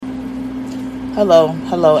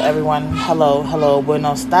Hello everyone. Hello.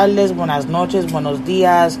 Buenos tardes, buenas noches, buenos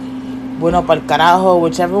dias, bueno pa'l carajo,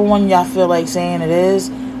 whichever one y'all feel like saying it is.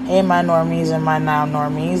 Hey, my normies and my now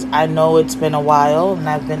normies. I know it's been a while and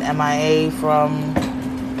I've been MIA from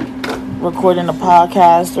recording a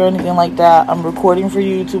podcast or anything like that. I'm recording for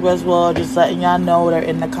YouTube as well, just letting y'all know they're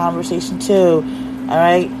in the conversation too.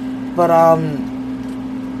 Alright? But,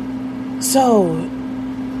 so,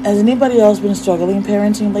 has anybody else been struggling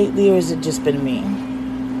parenting lately, or has it just been me?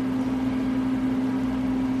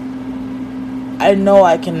 I know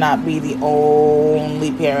I cannot be the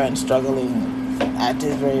only parent struggling at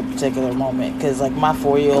this very particular moment, because like my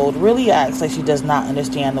 4-year-old really acts like she does not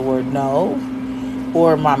understand the word no,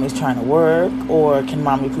 or mommy's trying to work, or can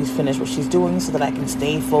mommy please finish what she's doing so that I can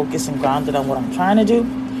stay focused and grounded on what I'm trying to do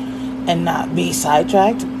and not be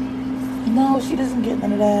sidetracked. No, she doesn't get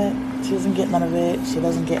none of that. She doesn't get none of it. She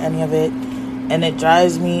doesn't get any of it. And it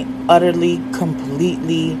drives me utterly,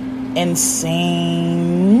 completely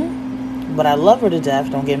insane. But I love her to death,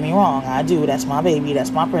 don't get me wrong. I do. That's my baby. That's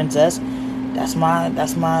my princess. That's my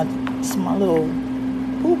little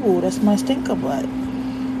boo-boo. That's my stinker butt.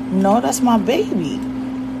 No, that's my baby.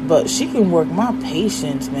 But she can work my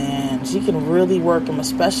patience, man. She can really work them,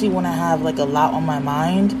 especially when I have like a lot on my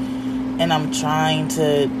mind and I'm trying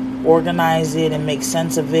to organize it and make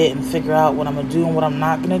sense of it and figure out what I'm going to do and what I'm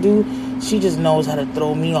not going to do. She just knows how to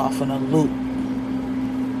throw me off in a loop.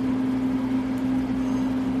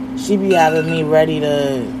 She be having me ready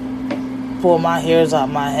to pull my hairs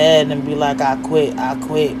out my head and be like, I quit, I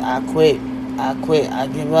give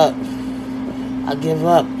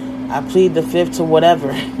up, I plead the fifth to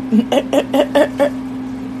whatever.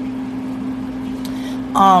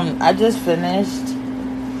 I just finished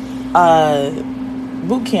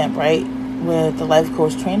boot camp, right, with the Life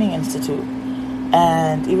Coach Training Institute,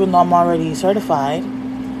 and even though I'm already certified,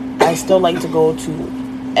 I still like to go to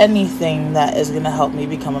anything that is going to help me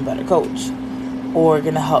become a better coach or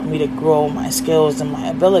going to help me to grow my skills and my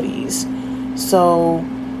abilities. So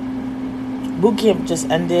boot camp just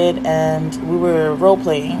ended and we were role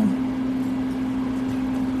playing,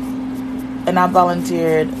 and I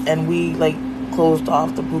volunteered, and we like closed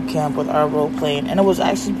off the boot camp with our role playing, and it was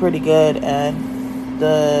actually pretty good. And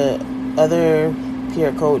the other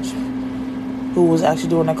peer coach who was actually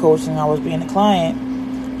doing the coaching, I was being a client,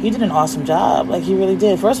 he did an awesome job. Like, he really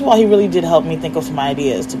did. First of all, he really did help me think of some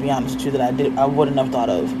ideas, to be honest with you, that I wouldn't have thought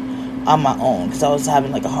of on my own, because I was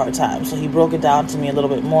having like a hard time. So he broke it down to me a little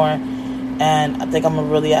bit more, and I think I'm gonna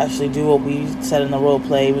really actually do what we said in the role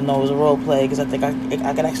play, even though it was a role play, because I think I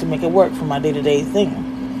could actually make it work for my day-to-day thing.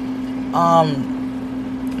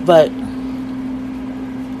 But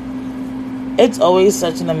it's always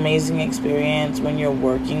such an amazing experience when you're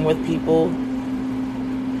working with people,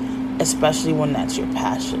 especially when that's your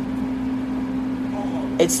passion.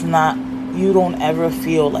 It's not, you don't ever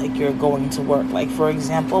feel like you're going to work. Like, for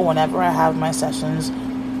example, whenever I have my sessions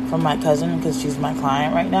from my cousin, because she's my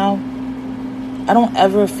client right now, I don't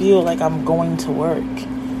ever feel like I'm going to work.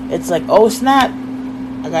 It's like, oh snap,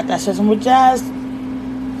 I got that session with Jazz,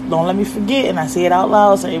 don't let me forget, and I say it out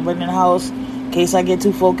loud so everybody in the house, in case I get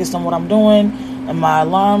too focused on what I'm doing and my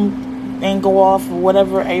alarm ain't go off or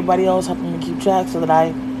whatever, everybody else helping me keep track so that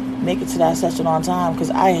I make it to that session on time. Because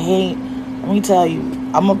I hate, let me tell you,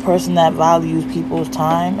 I'm a person that values people's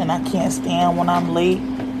time, and I can't stand when I'm late.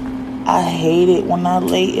 I hate it when I'm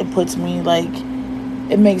late. It puts me like,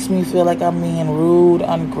 it makes me feel like I'm being rude,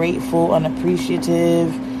 ungrateful,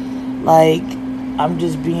 unappreciative, like I'm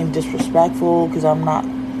just being disrespectful because I'm not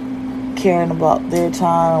caring about their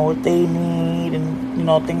time and what they need, and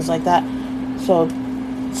things like that. So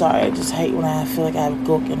sorry, I just hate when I feel like I have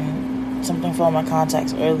gook, and something fell on my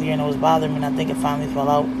contacts earlier and it was bothering me, and I think it finally fell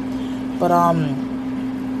out. But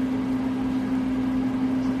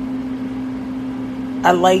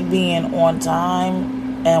I like being on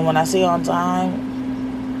time, and when I say on time,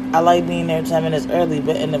 I like being there 10 minutes early.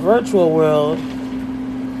 But in the virtual world,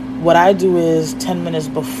 what I do is 10 minutes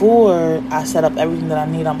before, I set up everything that I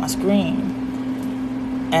need on my screen,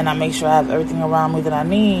 and I make sure I have everything around me that I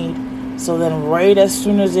need. So then right as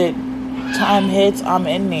soon as time hits, I'm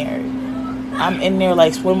in there. I'm in there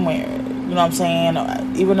like swimwear. You know what I'm saying?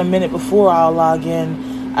 Even a minute before, I'll log in.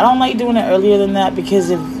 I don't like doing it earlier than that,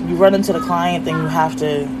 because if you run into the client, then you have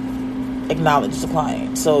to acknowledge the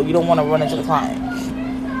client. So you don't want to run into the client.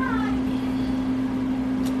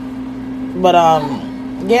 But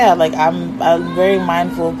yeah, like I'm very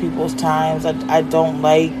mindful of people's times. I don't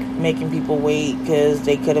like making people wait, because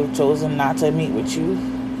they could have chosen not to meet with you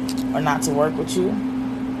or not to work with you,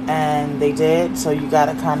 and they did. So you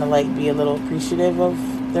gotta kind of like be a little appreciative of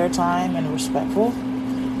their time and respectful.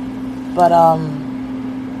 But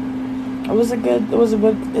it was a good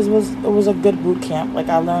boot camp. Like,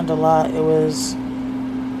 I learned a lot. It was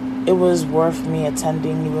worth me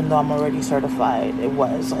attending, even though I'm already certified. It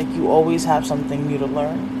was like, you always have something new to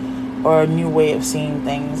learn, or a new way of seeing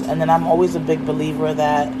things. And then I'm always a big believer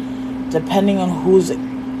that depending on who's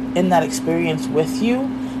in that experience with you,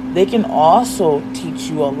 they can also teach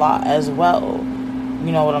you a lot as well.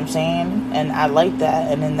 You know what I'm saying? And I like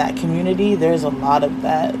that. And in that community, there's a lot of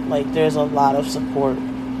that. Like, there's a lot of support.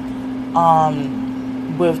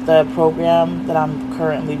 With the program that I'm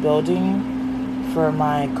currently building for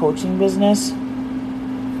my coaching business,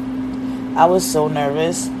 I was so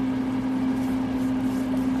nervous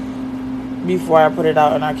before I put it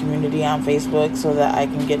out in our community on Facebook so that I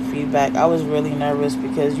can get feedback. I was really nervous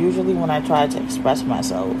because usually when I try to express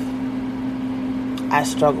myself, I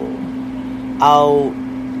struggle. I'll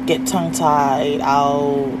get tongue-tied.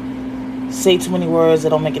 I'll say too many words that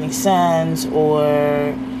don't make any sense,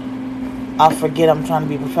 or I'll forget I'm trying to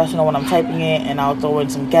be professional when I'm typing it, and I'll throw in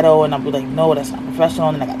some ghetto, and I'll be like, no, that's not professional,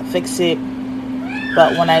 and then I gotta fix it.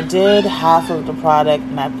 But when I did half of the product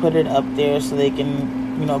and I put it up there so they can,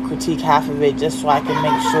 critique half of it, just so I can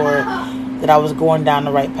make sure that I was going down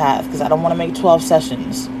the right path, because I don't want to make 12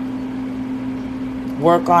 sessions,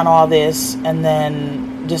 work on all this, and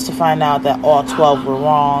then just to find out that all 12 were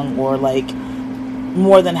wrong, or like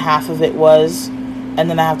more than half of it was, and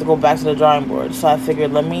then I have to go back to the drawing board. So I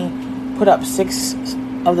figured, let me put up 6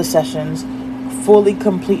 of the sessions, fully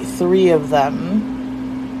complete 3 of them,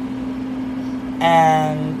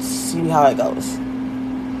 and see how it goes.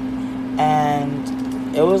 And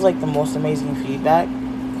it was like the most amazing feedback.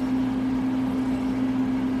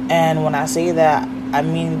 And when I say that, I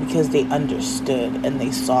mean because they understood and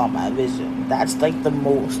they saw my vision. That's like the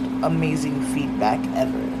most amazing feedback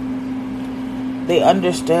ever. They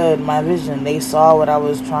understood my vision. They saw what I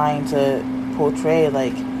was trying to portray.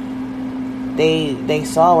 Like, they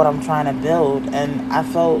saw what I'm trying to build. And I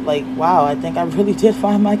felt like, wow, I think I really did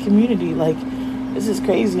find my community. Like, this is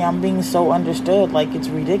crazy. I'm being so understood. Like, it's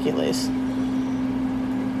ridiculous.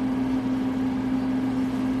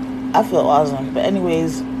 I feel awesome. But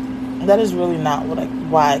anyways, that is really not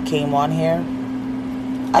why I came on here.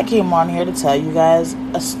 I came on here to tell you guys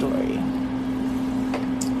a story.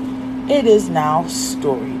 It is now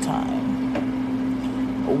story time.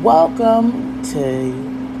 Welcome to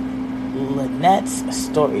Lynette's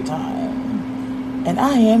Story Time. And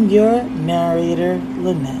I am your narrator,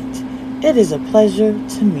 Lynette. It is a pleasure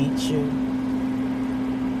to meet you.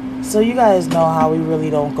 So you guys know how we really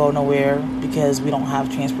don't go nowhere because we don't have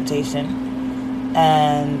transportation.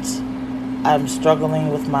 And I'm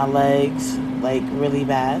struggling with my legs, like, really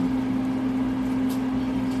bad.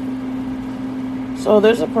 So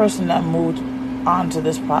there's a person that moved onto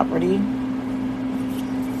this property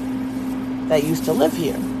that used to live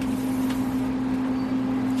here.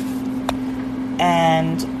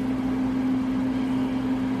 And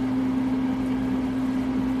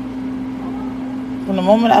from the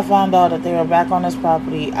moment I found out that they were back on this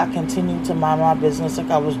property, I continued to mind my business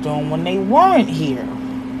like I was doing when they weren't here.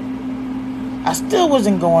 I still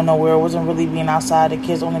wasn't going nowhere. I wasn't really being outside. The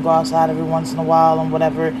kids only go outside every once in a while and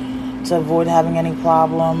whatever, to avoid having any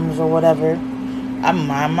problems or whatever. I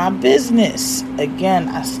mind my business. Again,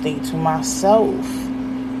 I stay to myself.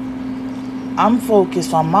 I'm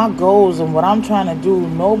focused on my goals and what I'm trying to do.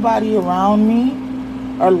 Nobody around me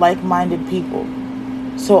are like-minded people.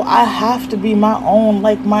 So I have to be my own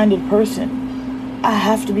like-minded person. I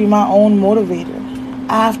have to be my own motivator.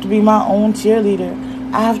 I have to be my own cheerleader.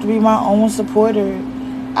 I have to be my own supporter.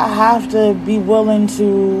 I have to be willing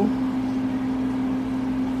to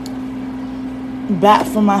bat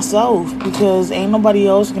for myself, because ain't nobody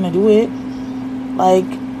else gonna do it. Like,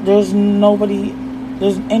 ain't nobody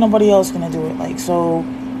else gonna do it. Like, so,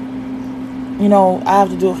 I have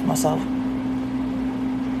to do it for myself.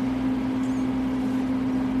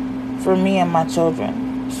 For me and my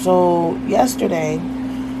children. So yesterday,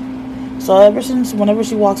 ever since, whenever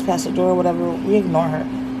she walks past the door or whatever, we ignore her.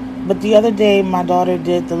 But the other day, my daughter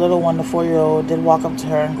did, the little one, the 4-year-old, did walk up to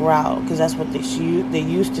her and growl, because that's what they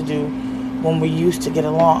used to do when we used to get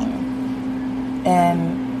along.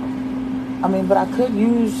 And I mean, but I could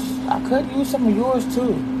use some of yours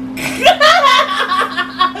too.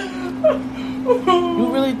 You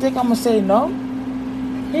really think I'm gonna say no?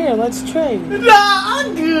 Here, let's trade. Nah,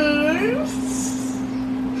 I'm good.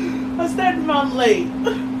 I started mom late.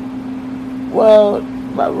 Well,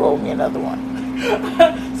 roll me another one.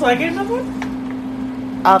 So I get another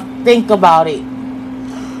one? I'll think about it.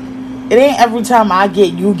 It ain't every time I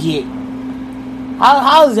get, you get.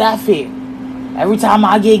 How is that fair? Every time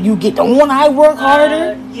I get, you get. Don't I work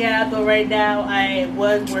harder? Yeah, but right now I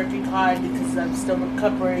was working hard because I'm still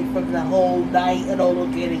recovering from the whole night and all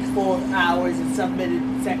getting 4 hours and some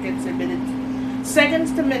seconds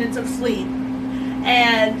to minutes of sleep,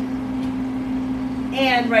 and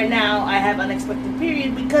right now I have unexpected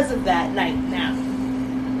period because of that night now,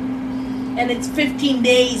 and it's 15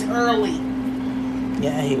 days early.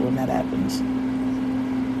 Yeah, I hate when that happens.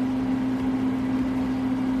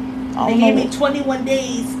 They gave me 21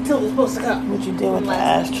 days till it was supposed to come. What you did with the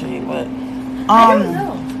ashtray, but I don't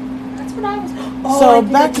know. That's what I was. So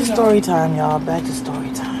back to story time, y'all. Back to story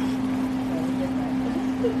time.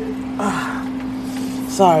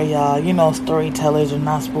 Sorry, y'all. You know storytellers are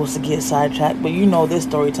not supposed to get sidetracked, but you know this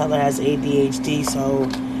storyteller has ADHD, so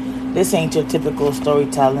this ain't your typical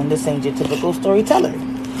storytelling. This ain't your typical storyteller.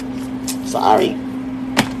 Sorry.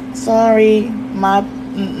 My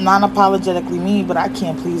non-apologetically me, but I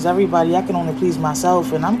can't please everybody. I can only please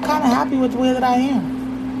myself, and I'm kind of happy with the way that I am.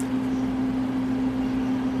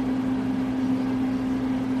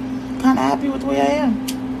 Kind of happy with the way I am.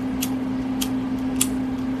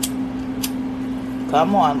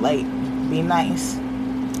 Come on, like, be nice.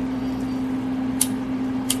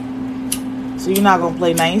 So you're not gonna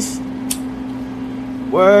play nice?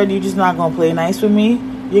 Word, you just not gonna play nice with me?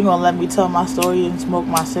 You're gonna let me tell my story and smoke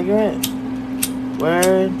my cigarette?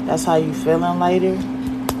 Word, that's how you feeling, lighter?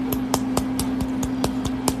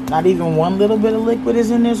 Not even one little bit of liquid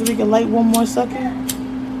is in there so we can light one more sucker?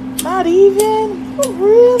 Not even?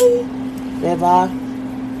 Really? Beba?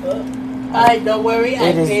 Don't worry,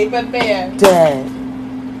 I came prepared. Dead.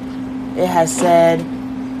 It has said,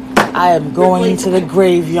 I am going to the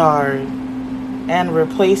graveyard. And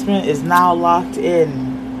replacement is now locked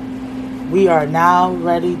in. We are now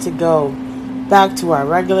ready to go back to our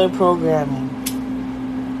regular programming.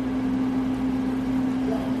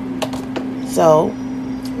 So,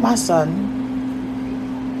 my son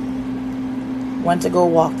went to go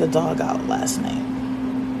walk the dog out last night.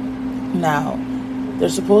 Now, they're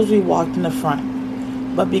supposed to be walked in the front,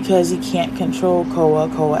 but because he can't control Koa,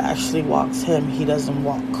 Koa actually walks him. He doesn't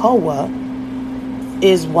walk Koa,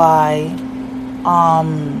 is why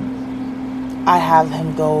I have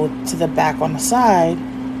him go to the back on the side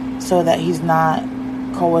so that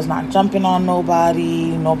Koa's not jumping on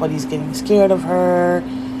nobody, nobody's getting scared of her.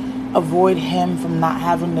 Avoid him from not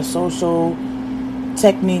having the social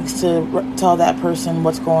techniques to tell that person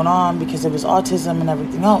what's going on because of his autism and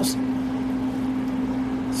everything else.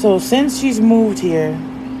 So since she's moved here,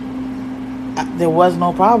 there was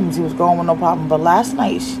no problems. He was going with no problem. But last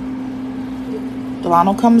night,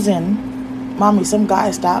 Delano comes in. Mommy, some guy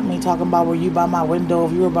stopped me talking about, were you by my window?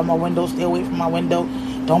 If you were by my window, stay away from my window.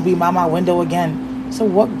 Don't be by my window again. So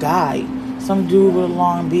what guy? Some dude with a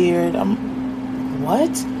long beard.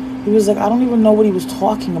 What? He was like, I don't even know what he was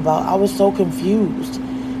talking about. I was so confused.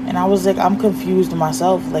 And I was like, I'm confused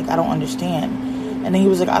myself. Like, I don't understand. And then he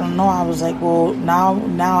was like, I don't know. I was like, well, now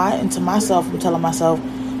I'm telling myself,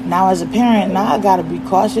 now as a parent, now I got to be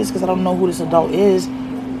cautious because I don't know who this adult is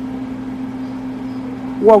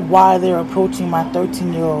or why they're approaching my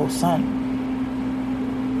 13-year-old son.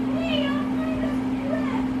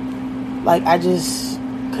 Like, I just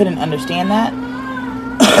couldn't understand that.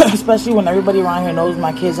 Especially when everybody around here knows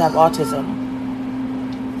my kids have autism.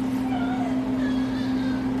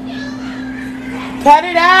 Cut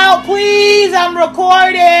it out, please. I'm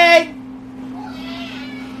recording.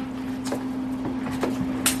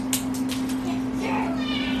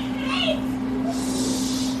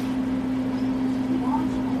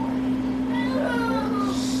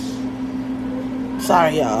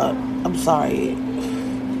 Sorry, y'all. I'm sorry.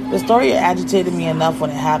 The story agitated me enough when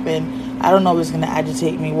it happened. I don't know if it's going to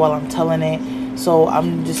agitate me while I'm telling it. So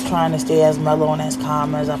I'm just trying to stay as mellow and as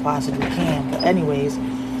calm as I possibly can. But anyways,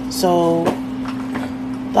 so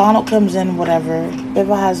Donald comes in, whatever.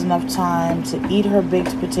 Biva has enough time to eat her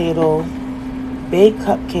baked potato, bake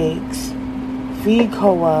cupcakes, feed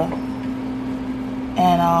Koa,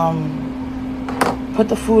 and put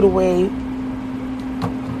the food away.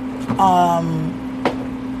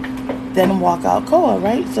 Then walk out Koa,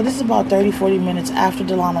 right? So this is about 30-40 minutes after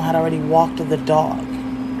Delano had already walked the dog.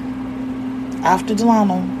 After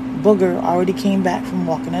Delano, Booger already came back from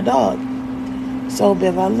walking the dog. So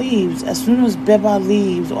Beba leaves. As soon as Beba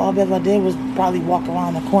leaves, all Beba did was probably walk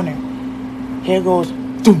around the corner. Here goes,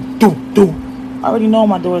 doom, doom, doom. I already know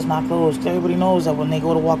my door is not closed. Everybody knows that when they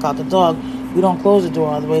go to walk out the dog, we don't close the door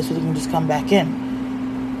all the way so they can just come back in.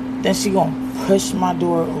 Then she gonna push my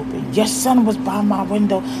door open. Your son was by my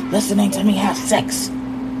window listening to me have sex.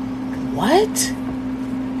 What?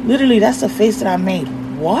 Literally, that's the face that I made.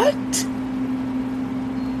 What?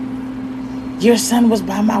 Your son was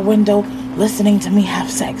by my window listening to me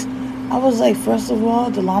have sex. I was like, first of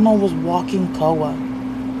all, Delano was walking Koa.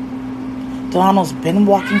 Delano's been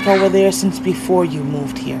walking Koa there since before you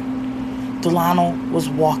moved here. Delano was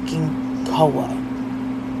walking Koa.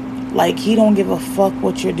 Like, he don't give a fuck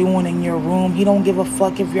what you're doing in your room. He don't give a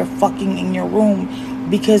fuck if you're fucking in your room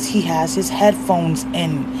because he has his headphones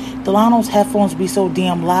in. Delano's headphones be so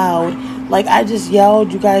damn loud. Like, I just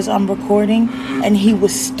yelled, you guys, I'm recording, and he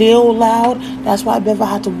was still loud. That's why Beva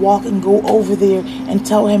had to walk and go over there and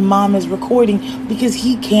tell him Mom is recording because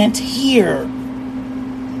he can't hear.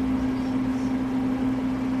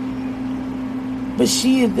 But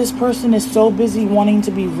this person is so busy wanting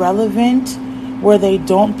to be relevant where they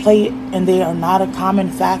don't play it and they are not a common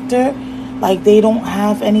factor. Like, they don't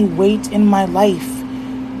have any weight in my life.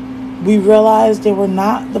 We realized they were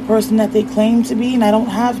not the person that they claimed to be, and I don't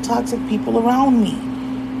have toxic people around me.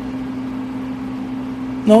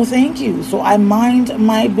 No, thank you. So I mind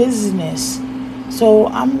my business. So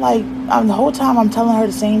I'm like, the whole time I'm telling her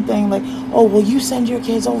the same thing, like, oh, well, you send your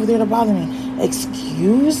kids over there to bother me.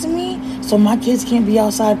 Excuse me? So my kids can't be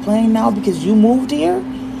outside playing now because you moved here?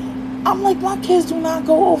 I'm like, my kids do not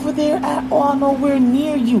go over there at all, nowhere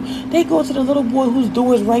near you. They go to the little boy whose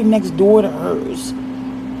door is right next door to hers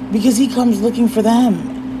because he comes looking for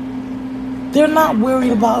them. They're not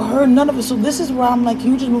worried about her, none of it. So this is where I'm like,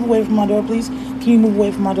 can you just move away from my door, please? Can you move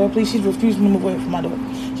away from my door, please? She's refusing to move away from my door.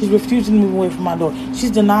 She's refusing to move away from my door.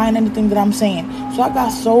 She's denying anything that I'm saying. So I got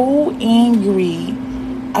so angry.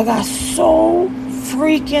 I got so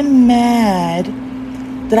freaking mad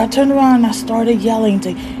that I turned around and I started yelling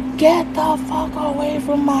to get the fuck away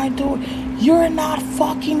from my door. You're not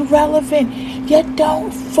fucking relevant. You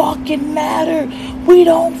don't fucking matter. We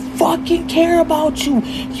don't fucking care about you.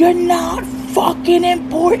 You're not fucking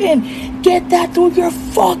important. Get that through your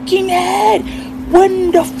fucking head.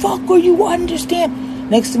 When the fuck will you understand?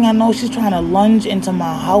 Next thing I know, she's trying to lunge into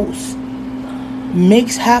my house.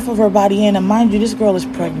 Makes half of her body in. And mind you, this girl is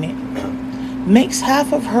pregnant. Makes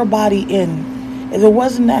half of her body in. If it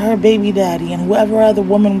wasn't that her baby daddy and whoever other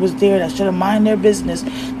woman was there that should have minded their business,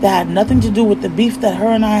 that had nothing to do with the beef that her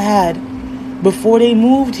and I had before they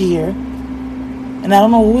moved here, and I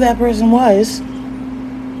don't know who that person was,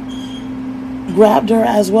 grabbed her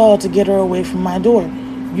as well to get her away from my door.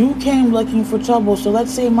 You came looking for trouble, so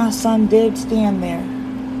let's say my son did stand there,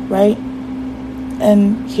 right,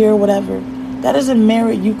 and hear whatever. That doesn't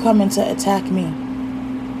merit you coming to attack me.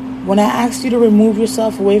 When I asked you to remove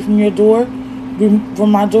yourself away from your door, from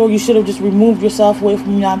my door, you should have just removed yourself away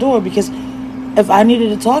from my door, because if I needed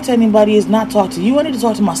to talk to anybody, it's not talk to you. I need to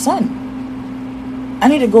talk to my son. I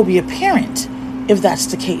need to go be a parent if that's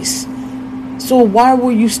the case. So why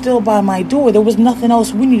were you still by my door? There was nothing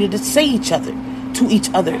else we needed to say to each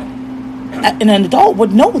other. And an adult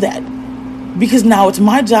would know that, because now it's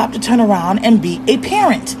my job to turn around and be a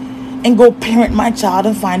parent and go parent my child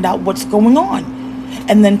and find out what's going on.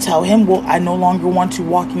 And then tell him, well, I no longer want you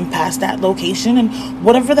walking past that location and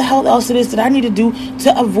whatever the hell else it is that I need to do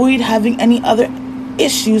to avoid having any other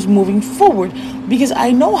issues moving forward, because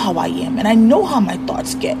I know how I am and I know how my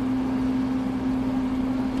thoughts get.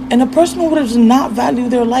 And a person who does not value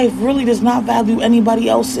their life really does not value anybody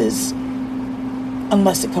else's,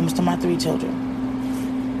 unless it comes to my 3 children.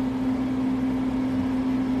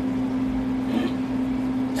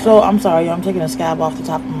 So I'm sorry, I'm taking a scab off the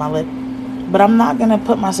top of my lip. But I'm not going to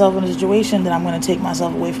put myself in a situation that I'm going to take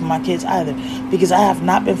myself away from my kids either. Because I have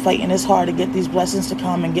not been fighting this hard to get these blessings to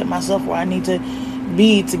come and get myself where I need to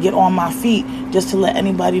be to get on my feet, just to let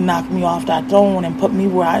anybody knock me off that throne and put me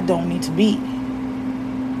where I don't need to be.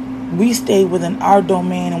 We stay within our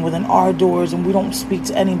domain and within our doors, and we don't speak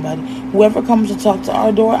to anybody. Whoever comes to talk to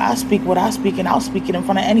our door, I speak what I speak, and I'll speak it in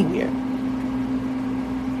front of anywhere.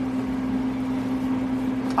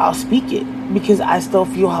 I'll speak it because I still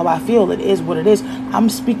feel how I feel. It is what it is. I'm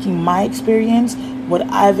speaking my experience, what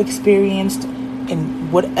I've experienced in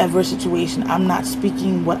whatever situation. I'm not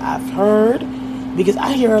speaking what I've heard, because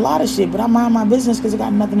I hear a lot of shit, but I mind my business because it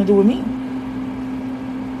got nothing to do with me.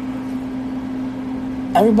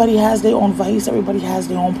 Everybody has their own vice. Everybody has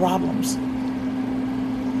their own problems.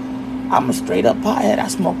 I'm a straight up pothead. I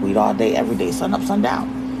smoke weed all day, every day, sun up, sun down.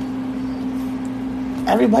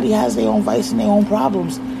 Everybody has their own vice and their own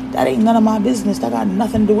problems. That ain't none of my business. That got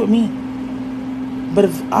nothing to do with me. But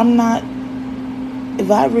if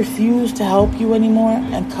I refuse to help you anymore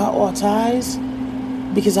and cut all ties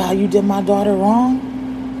because of how you did my daughter wrong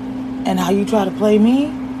and how you try to play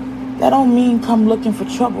me, that don't mean come looking for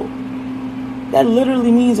trouble. That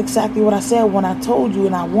literally means exactly what I said when I told you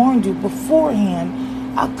and I warned you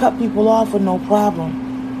beforehand. I cut people off with no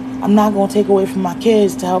problem. I'm not going to take away from my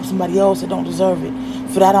kids to help somebody else that don't deserve it.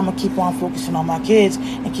 For that, I'm going to keep on focusing on my kids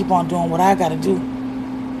and keep on doing what I got to do.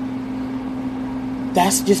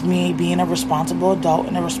 That's just me being a responsible adult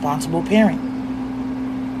and a responsible parent.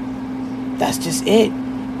 That's just it.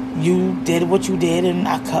 You did what you did, and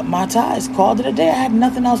I cut my ties. Called it a day. I had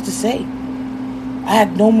nothing else to say. I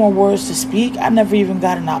had no more words to speak. I never even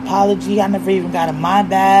got an apology. I never even got a my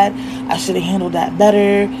bad. I should have handled that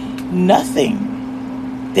better. Nothing.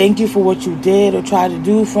 Thank you for what you did or tried to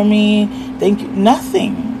do for me. Thank you.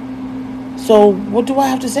 Nothing. So what do I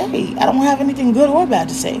have to say? I don't have anything good or bad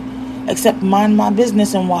to say, except mind my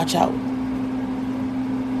business and watch out.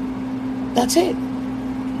 That's it.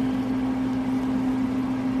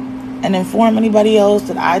 And inform anybody else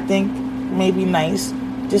that I think may be nice,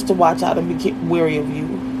 just to watch out and be wary of you.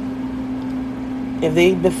 If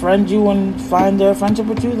they befriend you and find their friendship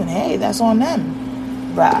with you, then hey, that's on them.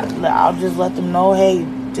 But I'll just let them know, hey,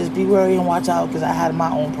 just be wary and watch out, because I had my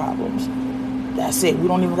own problems. That's it. We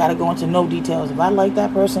don't even got to go into no details. If I like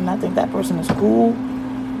that person, I think that person is cool,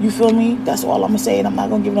 you feel me? That's all I'm going to say. And I'm not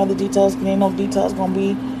going to give another details, because ain't no details going to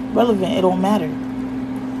be relevant. It don't matter.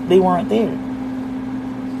 They weren't there.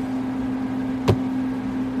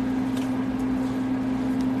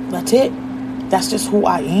 That's it. That's just who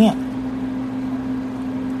I am.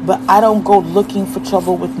 But I don't go looking for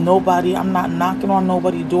trouble with nobody. I'm not knocking on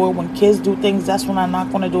nobody's door. When kids do things, that's when I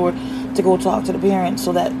knock on the door to go talk to the parents,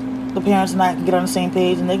 so that the parents and I can get on the same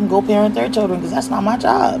page and they can go parent their children, because that's not my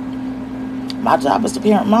job. My job is to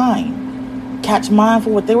parent mine. Catch mine for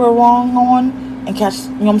what they were wrong on, and catch, you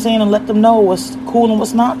know what I'm saying, and let them know what's cool and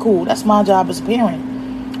what's not cool. That's my job as a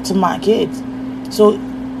parent to my kids. So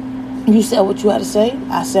you said what you had to say.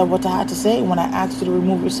 I said what I had to say. When I asked you to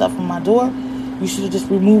remove yourself from my door, you should have just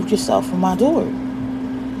removed yourself from my door.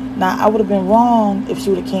 Now, I would have been wrong if she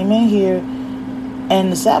would have came in here.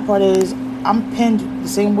 And the sad part is, I'm pinned the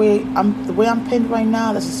same way. The way I'm pinned right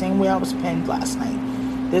now, that's the same way I was pinned last night.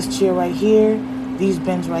 This chair right here, these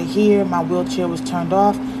bins right here, my wheelchair was turned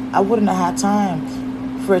off. I wouldn't have had time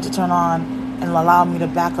for it to turn on and allow me to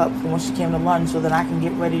back up for when she came to lunch, so that I can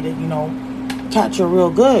get ready to, catch her real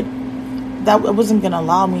good. That it wasn't going to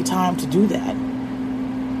allow me time to do that.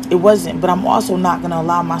 It wasn't. But I'm also not going to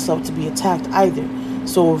allow myself to be attacked either.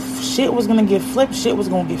 So if shit was going to get flipped, shit was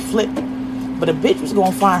going to get flipped. But a bitch was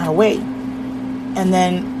going to find her way. And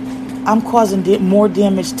then I'm causing more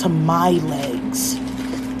damage to my legs.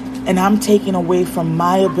 And I'm taking away from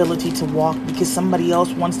my ability to walk because somebody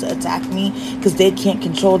else wants to attack me because they can't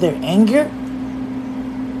control their anger.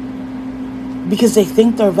 Because they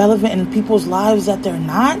think they're relevant in people's lives that they're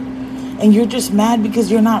not. And you're just mad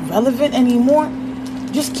because you're not relevant anymore.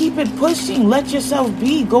 Just keep it pushing. Let yourself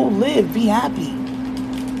be. Go live. Be happy.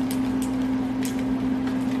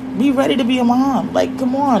 Be ready to be a mom. Like,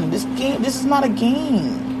 come on. This is not a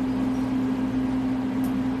game.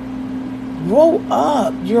 Grow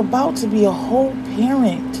up. You're about to be a whole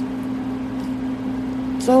parent.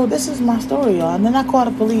 So this is my story, y'all. And then I called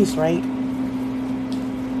the police, right?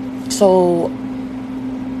 So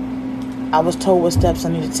I was told what steps I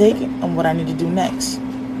need to take and what I need to do next.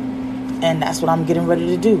 And that's what I'm getting ready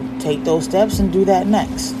to do. Take those steps and do that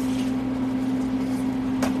next.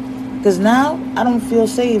 Because now I don't feel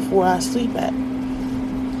safe where I sleep at.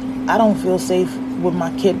 I don't feel safe with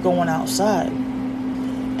my kid going outside.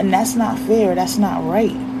 And that's not fair. That's not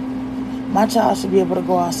right. My child should be able to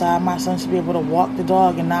go outside. My son should be able to walk the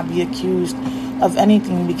dog and not be accused of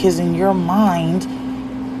anything, because in your mind,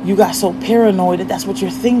 you got so paranoid that that's what you're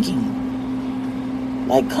thinking.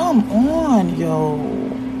 Like, come on, yo.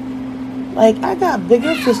 Like, I got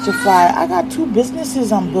bigger fish to fry. I got 2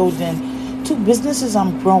 businesses I'm building. 2 businesses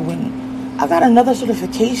I'm growing. I got another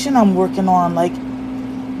certification I'm working on. Like,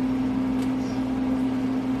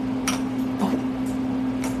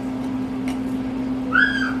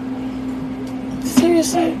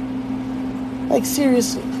 seriously? Like,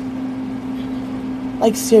 seriously?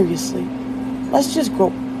 Like, seriously? Let's just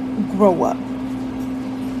grow up.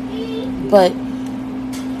 But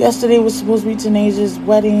yesterday was supposed to be Tanaja's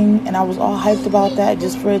wedding, and I was all hyped about that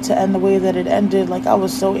just for it to end the way that it ended. Like, I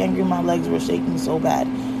was so angry, my legs were shaking so bad.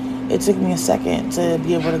 It took me a second to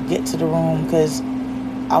be able to get to the room because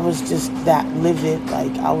I was just that livid.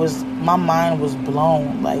 Like, my mind was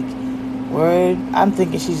blown. Like, word, I'm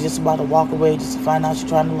thinking she's just about to walk away just to find out she's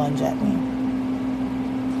trying to lunge at me.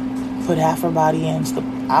 Put half her body in.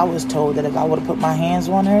 I was told that if I would have put my hands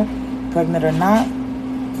on her, pregnant or not,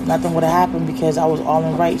 nothing would have happened because I was all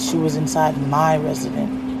in right. She was inside my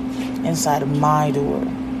residence, inside of my door,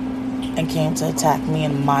 and came to attack me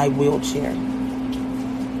in my wheelchair.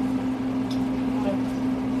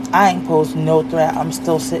 I ain't posed no threat. I'm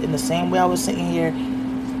still sitting the same way I was sitting here.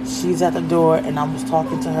 She's at the door, and I was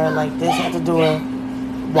talking to her like this at the door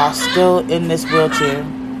while still in this wheelchair.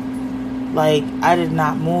 Like, I did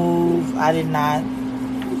not move. I didn't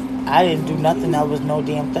do nothing. That was no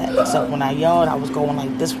damn threat. Except when I yelled, I was going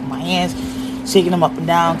like this with my hands, shaking them up and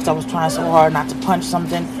down because I was trying so hard not to punch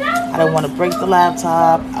something. I didn't want to break the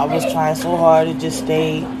laptop. I was trying so hard to just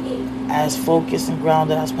stay as focused and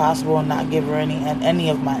grounded as possible and not give her any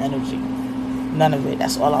of my energy. None of it.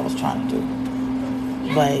 That's all I was trying to do.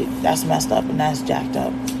 But that's messed up and that's jacked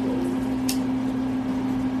up.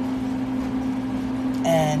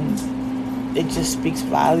 And it just speaks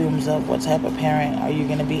volumes of what type of parent are you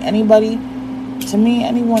going to be. Anybody, to me,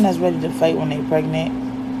 anyone that's ready to fight when they're pregnant,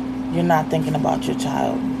 you're not thinking about your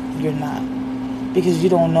child. You're not. Because you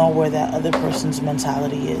don't know where that other person's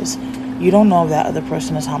mentality is. You don't know if that other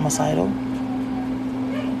person is homicidal.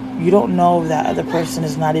 You don't know if that other person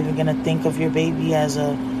is not even going to think of your baby as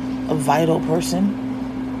a vital person.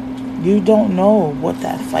 You don't know what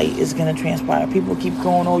that fight is going to transpire. People keep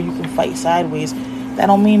going, oh, you can fight sideways. That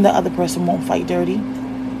don't mean the other person won't fight dirty.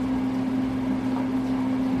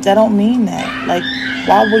 That don't mean that. Like,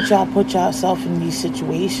 why would y'all put yourself in these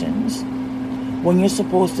situations when you're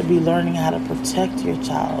supposed to be learning how to protect your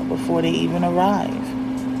child before they even arrive?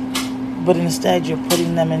 But instead, you're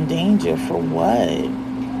putting them in danger for what?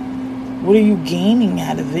 What are you gaining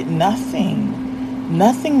out of it? Nothing.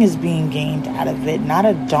 Nothing is being gained out of it. Not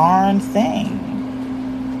a darn thing.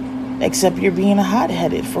 Except you're being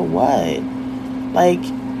hot-headed for what? Like,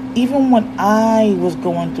 even when I was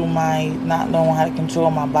going through my not knowing how to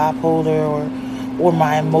control my bipolar or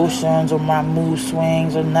my emotions or my mood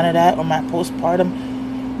swings or none of that, or my postpartum,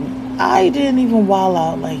 I didn't even wild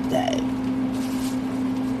out like that.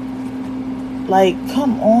 Like,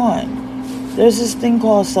 come on. There's this thing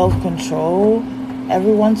called self-control.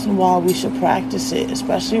 Every once in a while we should practice it,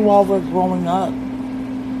 especially while we're growing up.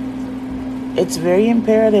 It's very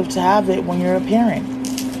imperative to have it when you're a parent.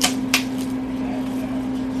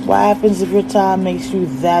 What happens if your child makes you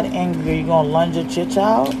that angry? Are you going to lunge at your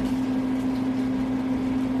child?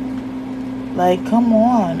 Like, come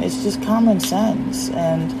on. It's just common sense.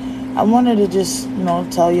 And I wanted to just,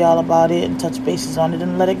 tell y'all about it and touch bases on it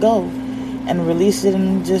and let it go. And release it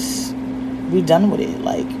and just be done with it.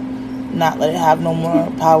 Like, not let it have no more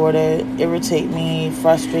power to irritate me,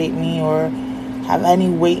 frustrate me, or have any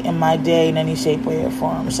weight in my day in any shape, way, or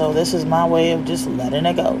form. So this is my way of just letting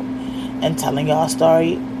it go and telling y'all a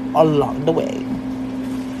story along the way.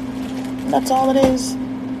 That's all it is.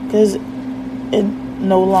 Because it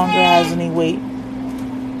no longer has any weight.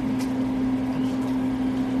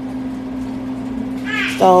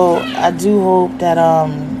 So I do hope that,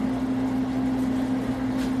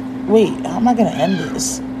 wait, how am I going to end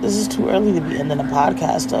this? This is too early to be ending a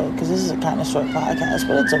podcast, though, because this is a kind of short podcast,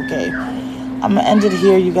 but it's okay. I'm going to end it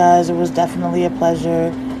here, you guys. It was definitely a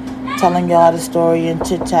pleasure telling y'all the story and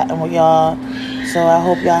chit-chatting with y'all. So I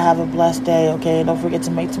hope y'all have a blessed day, okay? Don't forget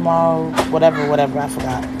to make tomorrow whatever, I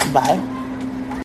forgot. Bye.